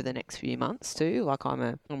income over the next few months too. Like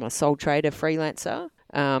I'm a sole trader freelancer.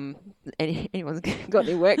 Anyone's got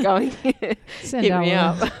any work going? Send Hit me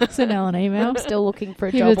up. Send Elle an email. I'm still looking for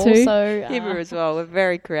a Hiba job too. also. Hiba as well. We're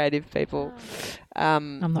very creative people.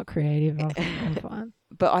 I'm not creative. I'm fine.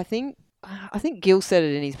 But I think Gil said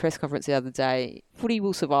it in his press conference the other day. Footy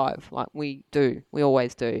will survive, like we do. We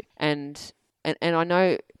always do. And I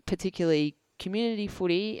know particularly community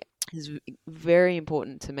footy is very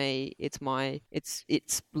important to me. It's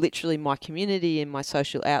literally my community and my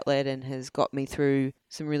social outlet, and has got me through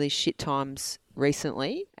some really shit times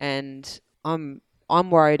recently. And I'm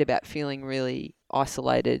worried about feeling really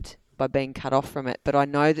isolated by being cut off from it. But I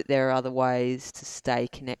know that there are other ways to stay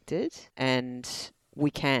connected, and we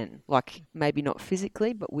can. Like maybe not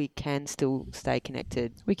physically, but we can still stay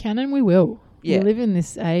connected. We can and we will. Yeah. We live in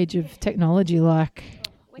this age of technology, like.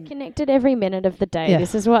 We're connected every minute of the day. Yeah.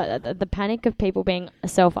 This is what the panic of people being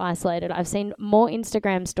self-isolated. I've seen more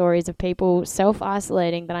Instagram stories of people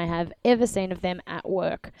self-isolating than I have ever seen of them at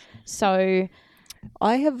work. So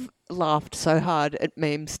I have laughed so hard at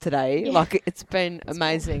memes today. Yeah. Like it's been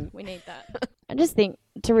amazing. we need that. I just think,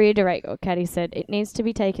 to reiterate what Katie said, it needs to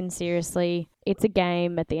be taken seriously. It's a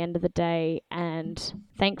game at the end of the day, and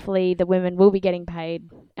thankfully the women will be getting paid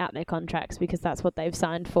out their contracts because that's what they've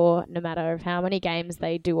signed for, no matter of how many games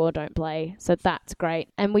they do or don't play. So that's great.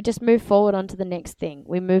 And we just move forward onto the next thing.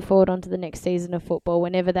 We move forward onto the next season of football,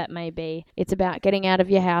 whenever that may be. It's about getting out of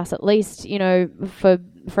your house at least, you know, for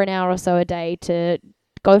an hour or so a day to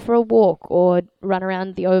go for a walk or run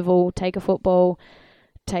around the oval, take a football,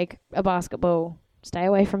 take a basketball, stay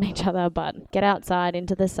away from each other, but get outside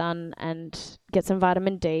into the sun and get some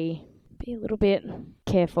vitamin D. Be a little bit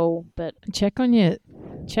careful, but Check on your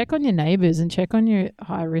neighbours and check on your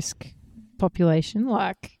high risk population.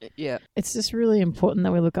 Like Yeah. it's just really important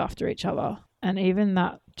that we look after each other. And even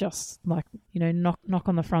that, just like, you know, knock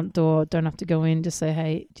on the front door, don't have to go in, just say,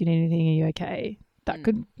 hey, do you need anything? Are you okay? That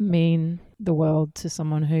could mean the world to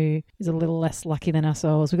someone who is a little less lucky than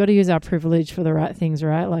ourselves. We've got to use our privilege for the right things,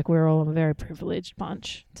 right? Like we're all a very privileged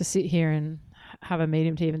bunch to sit here and have a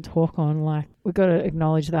medium to even talk on. Like we've got to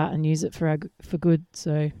acknowledge that and use it for good.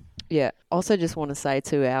 So Yeah. Also just want to say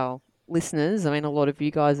to our listeners, I mean, a lot of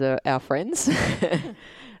you guys are our friends.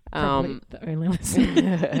 probably the only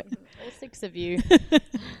listener. all 6 of you.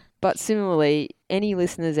 But similarly, any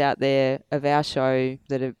listeners out there of our show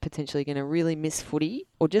that are potentially going to really miss footy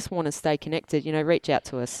or just want to stay connected, you know, reach out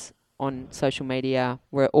to us on social media.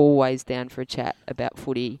 We're always down for a chat about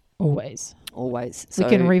footy. Always. So, We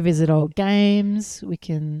can revisit old games. We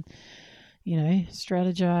can, you know,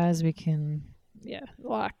 strategize. We can,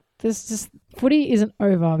 like there's just footy isn't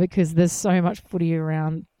over because there's so much footy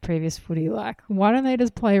around previous footy. Like, why don't they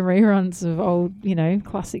just play reruns of old, you know,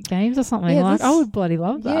 classic games or something? Yeah, like, I would bloody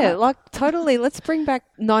love that. Yeah, like totally. Let's bring back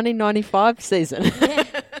 1995 season.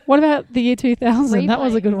 What about the year 2000? That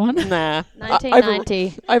was a good one. Nah.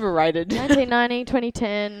 1990. Overrated. 1990,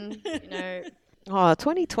 2010, you know. Oh,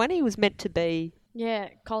 2020 was meant to be Yeah,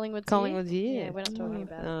 Collingwood's Collingwood's year. Yeah, we're not talking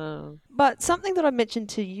about it. Oh. But something that I mentioned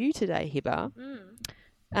to you today, Hiba,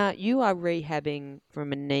 you are rehabbing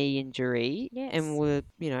from a knee injury and were,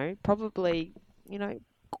 you know, probably, you know,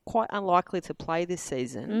 quite unlikely to play this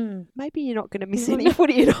season. Maybe you're not going to miss any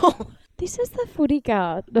footy at all. This is the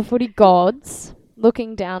footy gods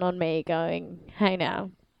looking down on me going, hey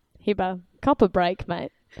now, Hiba, cop a break,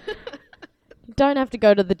 mate. You don't have to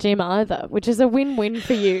go to the gym either, which is a win-win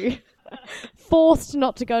for you. Forced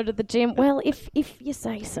not to go to the gym. Well, if you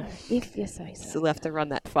say so. If you say so. Still have to run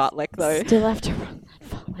that fartlek though. Still have to run that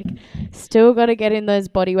fartlek. Still got to get in those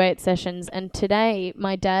bodyweight sessions. And today,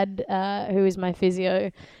 my dad, who is my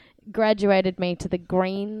physio, graduated me to the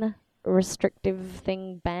green restrictive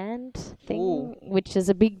band thing, which is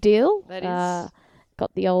a big deal. That is.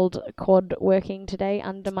 Got the old quad working today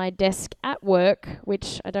under my desk at work,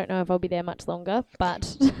 which I don't know if I'll be there much longer,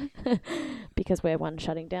 but because we're 1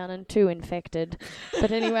 shutting down and 2 infected.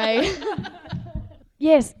 But anyway,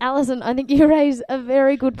 Yes, Alison, I think you raise a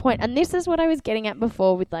very good point. And this is what I was getting at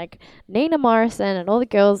before with like Nina Morrison and all the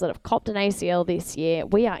girls that have copped an ACL this year.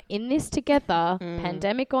 We are in this together,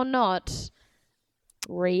 pandemic or not.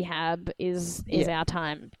 Rehab is our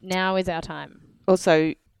time. Now is our time.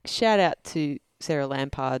 Also, shout out to Sarah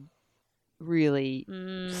Lampard. Really,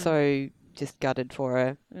 so just gutted for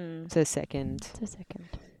her. It's her second.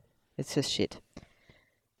 It's just shit.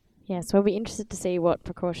 Yeah, so we'll be interested to see what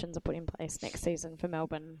precautions are put in place next season for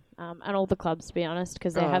Melbourne and all the clubs, to be honest,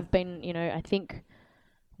 because there have been, I think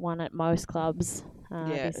one at most clubs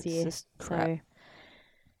this year. Just crap. So,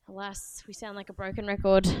 alas, we sound like a broken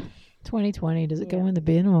record. 2020, does it go in the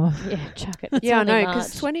bin or? Yeah, chuck it. It's Yeah, I only know, March.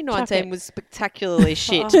 because Chuck 2019 it. was spectacularly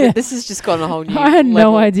shit. But this has just gone a whole new I had no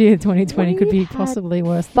level. idea 2020 could We be had possibly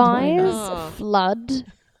worse than Fires, 2019. flood,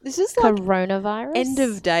 This is like coronavirus. end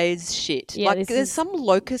of days shit. Yeah, like this there's is- some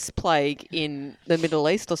locust plague in the Middle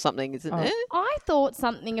East or something, isn't there? I thought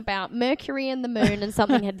something about Mercury and the moon and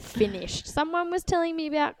something had finished. Someone was telling me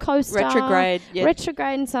about CoStar. Retrograde. Yeah.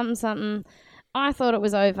 Retrograde and something. I thought it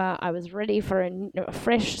was over. I was ready for a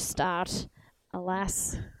fresh start.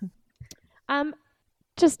 Alas.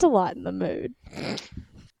 Just to lighten the mood,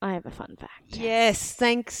 I have a fun fact. Yes,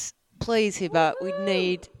 thanks. Please, Hiba. We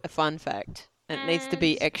need a fun fact. It needs to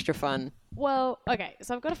be extra fun. Well, okay,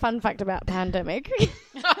 so I've got a fun fact about pandemic.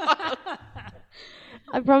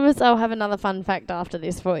 I promise I'll have another fun fact after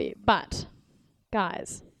this for you. But,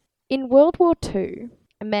 guys, in World War II,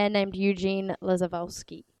 a man named Eugene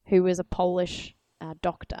Lazarowski, who was a Polish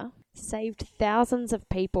doctor, saved thousands of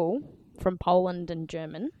people from Poland and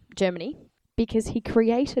Germany because he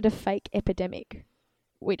created a fake epidemic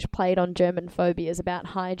which played on German phobias about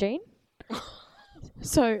hygiene.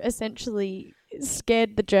 So essentially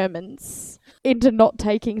scared the Germans into not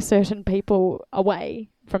taking certain people away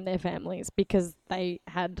from their families because they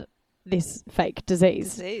had this fake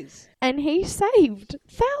disease. And he saved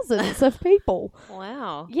thousands of people.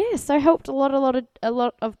 Wow. Yeah, so helped a lot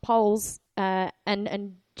of Poles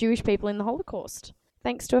and Jewish people in the Holocaust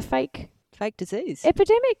thanks to a fake Disease.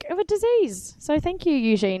 epidemic of a disease. So thank you,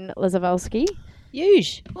 Eugene Lazarowski.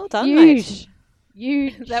 Huge. Well done, mate.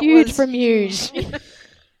 That Huge was- from huge.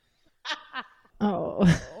 Oh.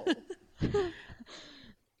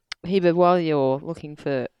 Hiba, while you're looking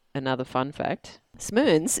for another fun fact,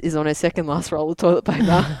 Smearns is on her second last roll of toilet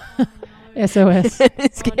paper. SOS.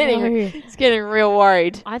 it's getting real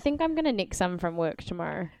worried. I think I'm going to nick some from work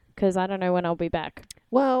tomorrow because I don't know when I'll be back.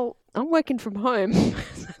 Well, I'm working from home.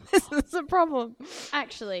 This is a problem.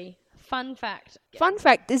 Actually, fun fact. Fun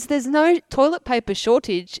fact is there's no toilet paper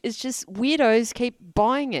shortage. It's just weirdos keep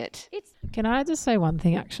buying it. Can I just say one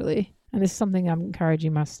thing, actually? And this is something I'm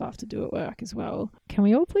encouraging my staff to do at work as well. Can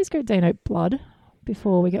we all please go donate blood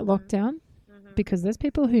before we get locked down? Because there's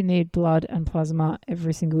people who need blood and plasma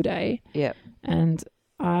every single day. Yep. And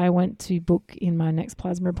I went to book in my next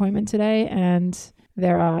plasma appointment today, and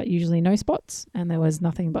there are usually no spots, and there was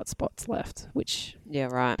nothing but spots left, which Yeah,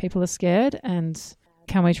 right. people are scared. And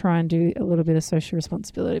can we try and do a little bit of social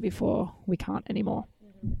responsibility before we can't anymore?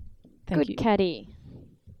 Thank Good you. caddy.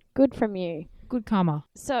 Good from you. Good karma.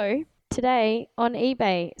 So, today on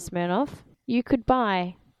eBay, Smirnoff, you could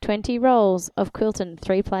buy 20 rolls of Quilton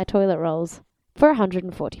 3-ply toilet rolls for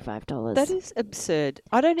 $145. That is absurd.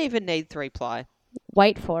 I don't even need 3-ply.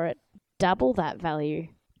 Wait for it. Double that value.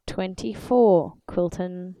 24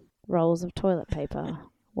 Quilton rolls of toilet paper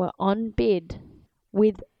were on bid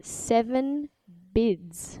with 7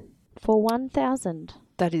 bids for $1,025.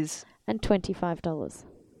 That is,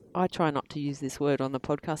 I try not to use this word on the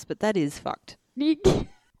podcast, but that is fucked.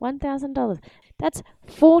 $1,000. That's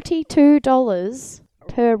 $42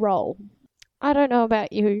 per roll. I don't know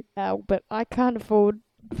about you, Al, but I can't afford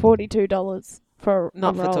 $42 for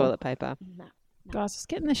Not a for roll. toilet paper. No. Guys, just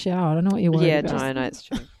get in the shower. I don't know what you're worried Yeah, about. no, it's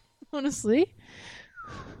true. Honestly.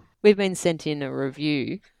 We've been sent in a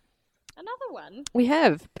review. Another one? We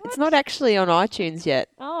have. It's not actually on iTunes yet.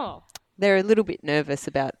 Oh. They're a little bit nervous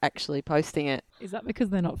about actually posting it. Is that because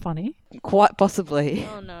they're not funny? Quite possibly.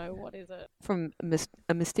 Oh no, what is it? From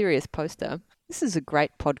a mysterious poster. This is a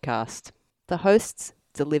great podcast. The hosts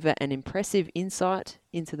deliver an impressive insight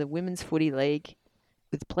into the Women's Footy League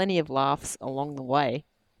with plenty of laughs along the way.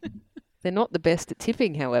 They're not the best at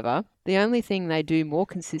tipping, however. The only thing they do more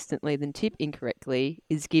consistently than tip incorrectly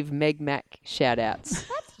is give Meg Mac shout-outs.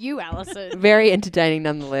 That's you, Alison. Very entertaining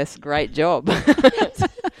nonetheless. Great job.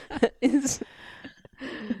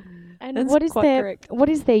 And That's what is quite their correct. what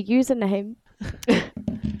is their username?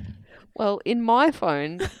 Well, in my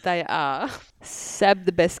phone, they are Sab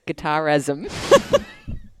the Best Guitarism.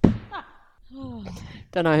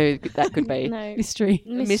 Don't know who that could be. No. Mystery.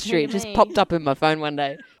 Mystery. It to just me. popped up in my phone one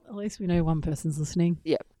day. At least we know one person's listening.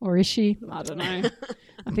 Yep. Or is she? I don't know.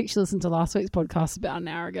 I think she listened to last week's podcast about an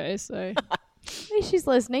hour ago. So At least she's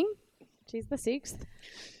listening. She's the 6th.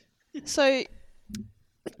 So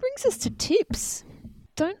it brings us to tips.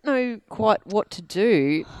 Don't know quite what to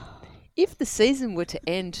do if the season were to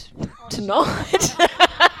end tonight.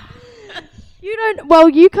 You don't. Well,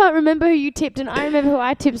 you can't remember who you tipped, and I remember who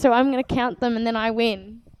I tipped, so I'm going to count them, and then I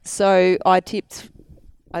win. So I tipped.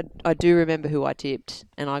 I do remember who I tipped,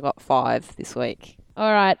 and I got 5 this week.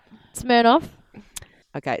 All right, Smirnoff.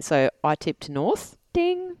 Okay, so I tipped North,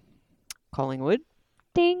 Ding, Collingwood,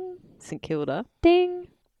 ding, St Kilda, ding,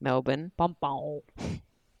 Melbourne, bum bum,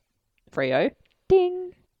 Freo,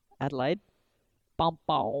 ding, Adelaide, bum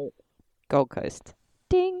bum, Gold Coast.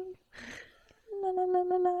 ding. La la la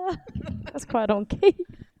la la. That's quite on key.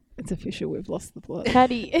 it's official. We've lost the plot.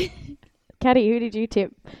 Caddy, Caddy, who did you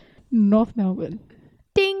tip? North Melbourne,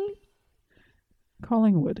 Ding,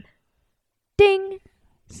 Collingwood, ding,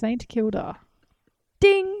 St Kilda,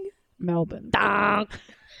 ding, Melbourne, dong,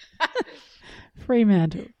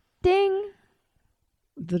 Fremantle, ding.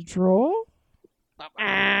 the draw.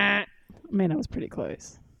 I mean, I was pretty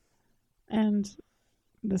close. And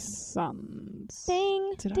the Suns.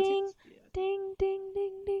 Ding, Did I ding, tip- ding, ding,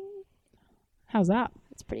 ding, ding. How's that?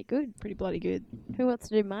 That's pretty good. Pretty bloody good. Who wants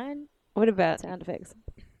to do mine? What about Sound effects.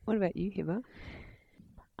 you, Hiba?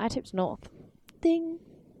 I tipped North. Ding.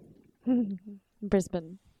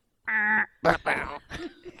 Brisbane.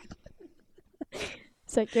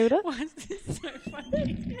 St Kilda. Why is this so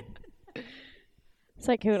funny?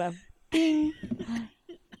 St Kilda. Ding.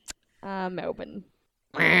 Melbourne.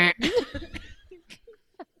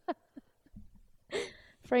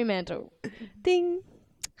 Fremantle. Ding.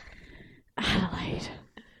 Adelaide.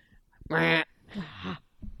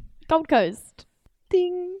 Gold Coast.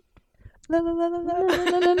 Ding. La la la la La, la.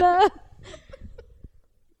 la, la, la, la.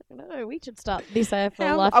 No, we should start this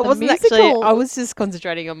AFL Life. I the wasn't musical. actually. I was just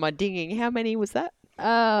concentrating on my dinging. How many was that?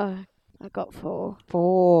 I got 4.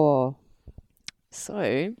 4.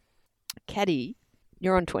 So, Caddy,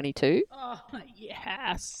 you're on 22. Oh,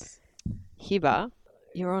 yes. Hiba,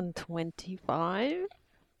 you're on 25.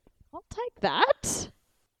 I'll take that.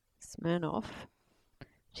 Smirnoff,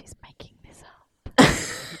 She's making this up.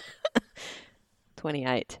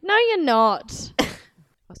 28. No, you're not. I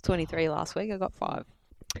was 23 last week. I got 5.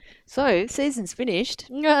 So, season's finished.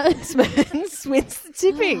 No. Smirns wins the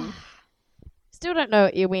tipping. Still don't know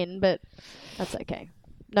what you win, but that's okay.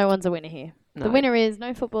 No one's a winner here. No. The winner is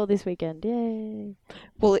no football this weekend. Yay.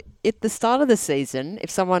 Well, at the start of the season, if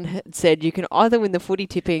someone had said you can either win the footy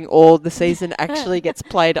tipping or the season actually gets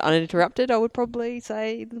played uninterrupted, I would probably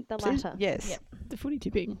say The latter. Yes. Yep. The footy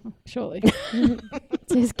tipping, surely.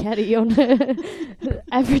 Says Caddy on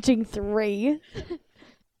averaging 3.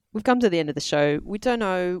 We've come to the end of the show. We don't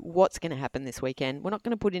know what's going to happen this weekend. We're not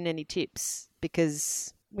going to put in any tips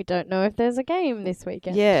because... We don't know if there's a game this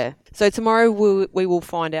weekend. Yeah. So tomorrow we will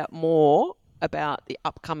find out more about the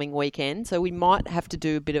upcoming weekend. So we might have to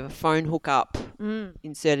do a bit of a phone hookup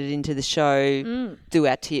inserted into the show, do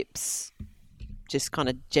our tips, just kind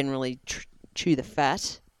of generally chew the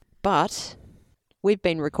fat. But we've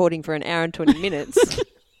been recording for an hour and 20 minutes.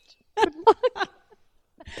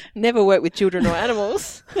 Never worked with children or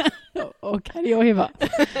animals. or Katie or Hiba.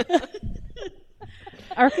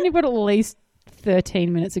 I reckon you've got at least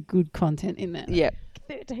 13 minutes of good content in there. Yep.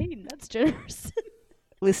 13, that's generous.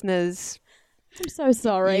 Listeners, I'm so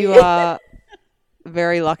sorry. you are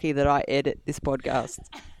very lucky that I edit this podcast.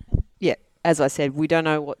 Yeah, as I said, we don't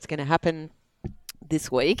know what's going to happen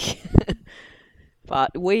this week,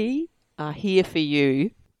 but we are here for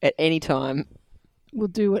you at any time. We'll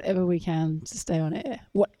do whatever we can to stay on air.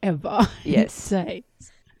 Whatever. Yes. Say.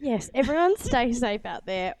 Yes, everyone stay safe out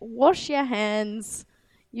there. Wash your hands.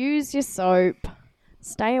 Use your soap.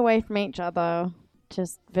 Stay away from each other.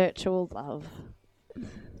 Just virtual love.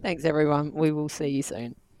 Thanks, everyone. We will see you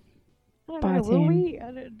soon. I don't Bye, know, will team. we?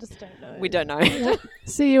 Just don't know. We don't know.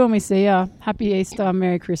 See you when we see ya. Happy Easter.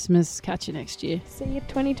 Merry Christmas. Catch you next year. See you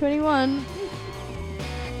 2021.